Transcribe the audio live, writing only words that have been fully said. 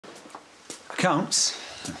Counts.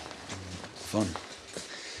 Fun.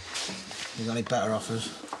 You got any better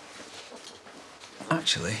offers?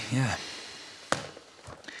 Actually, yeah.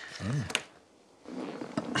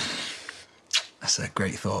 That's a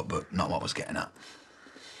great thought, but not what I was getting at.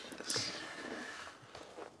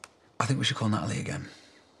 I think we should call Natalie again.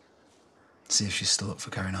 See if she's still up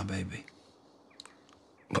for carrying our baby.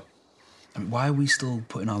 But I mean, why are we still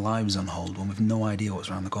putting our lives on hold when we've no idea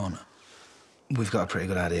what's around the corner? we've got a pretty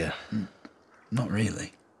good idea. Not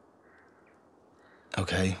really.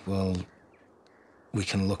 OK, well, we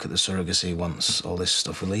can look at the surrogacy once all this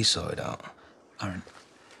stuff with Lee's sorted out. Aaron,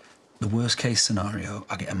 the worst case scenario,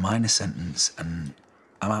 I get a minor sentence and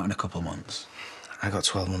I'm out in a couple of months. I got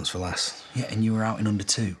 12 months for less. Yeah, and you were out in under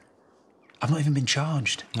 2. I've not even been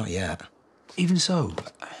charged. Not yet. Even so,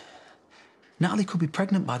 Natalie could be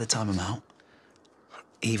pregnant by the time I'm out.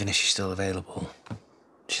 Even if she's still available,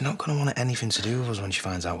 she's not going to want anything to do with us when she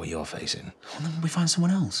finds out what you're facing. Well, then we find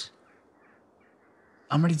someone else.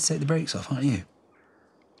 I'm ready to take the brakes off, aren't you?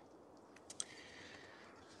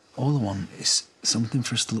 All I want is something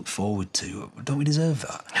for us to look forward to. Don't we deserve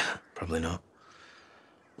that? Probably not.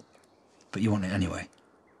 But you want it anyway.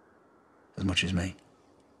 As much as me.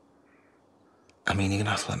 I mean, you're going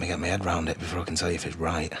to have to let me get my head round it before I can tell you if it's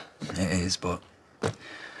right. It is, but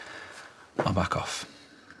I'll back off.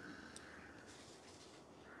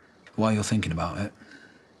 While you're thinking about it,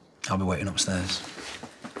 I'll be waiting upstairs.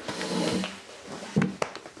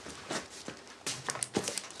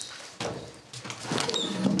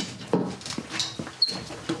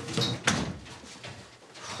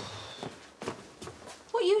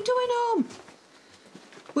 What are you doing home?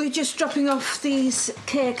 We're just dropping off these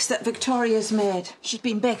cakes that Victoria's made. She's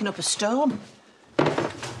been baking up a storm.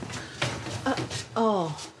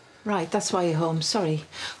 Oh, right, that's why you're home. Sorry.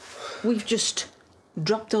 We've just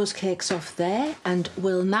dropped those cakes off there and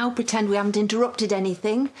we'll now pretend we haven't interrupted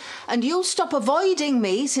anything and you'll stop avoiding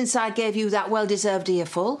me since I gave you that well-deserved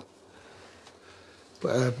earful.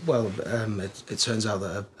 It turns out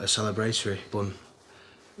that a celebratory bun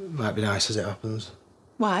might be nice as it happens.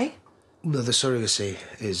 Why? Well, the surrogacy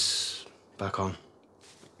is back on.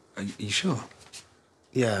 Are you sure?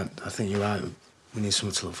 Yeah, I think you're right. We need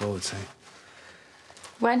something to look forward to.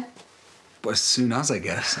 When? But as soon as, I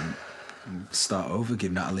guess. And start over,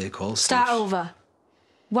 give Natalie a call. Start over?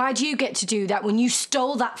 Why do you get to do that when you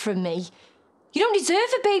stole that from me? You don't deserve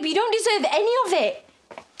a baby. You don't deserve any of it.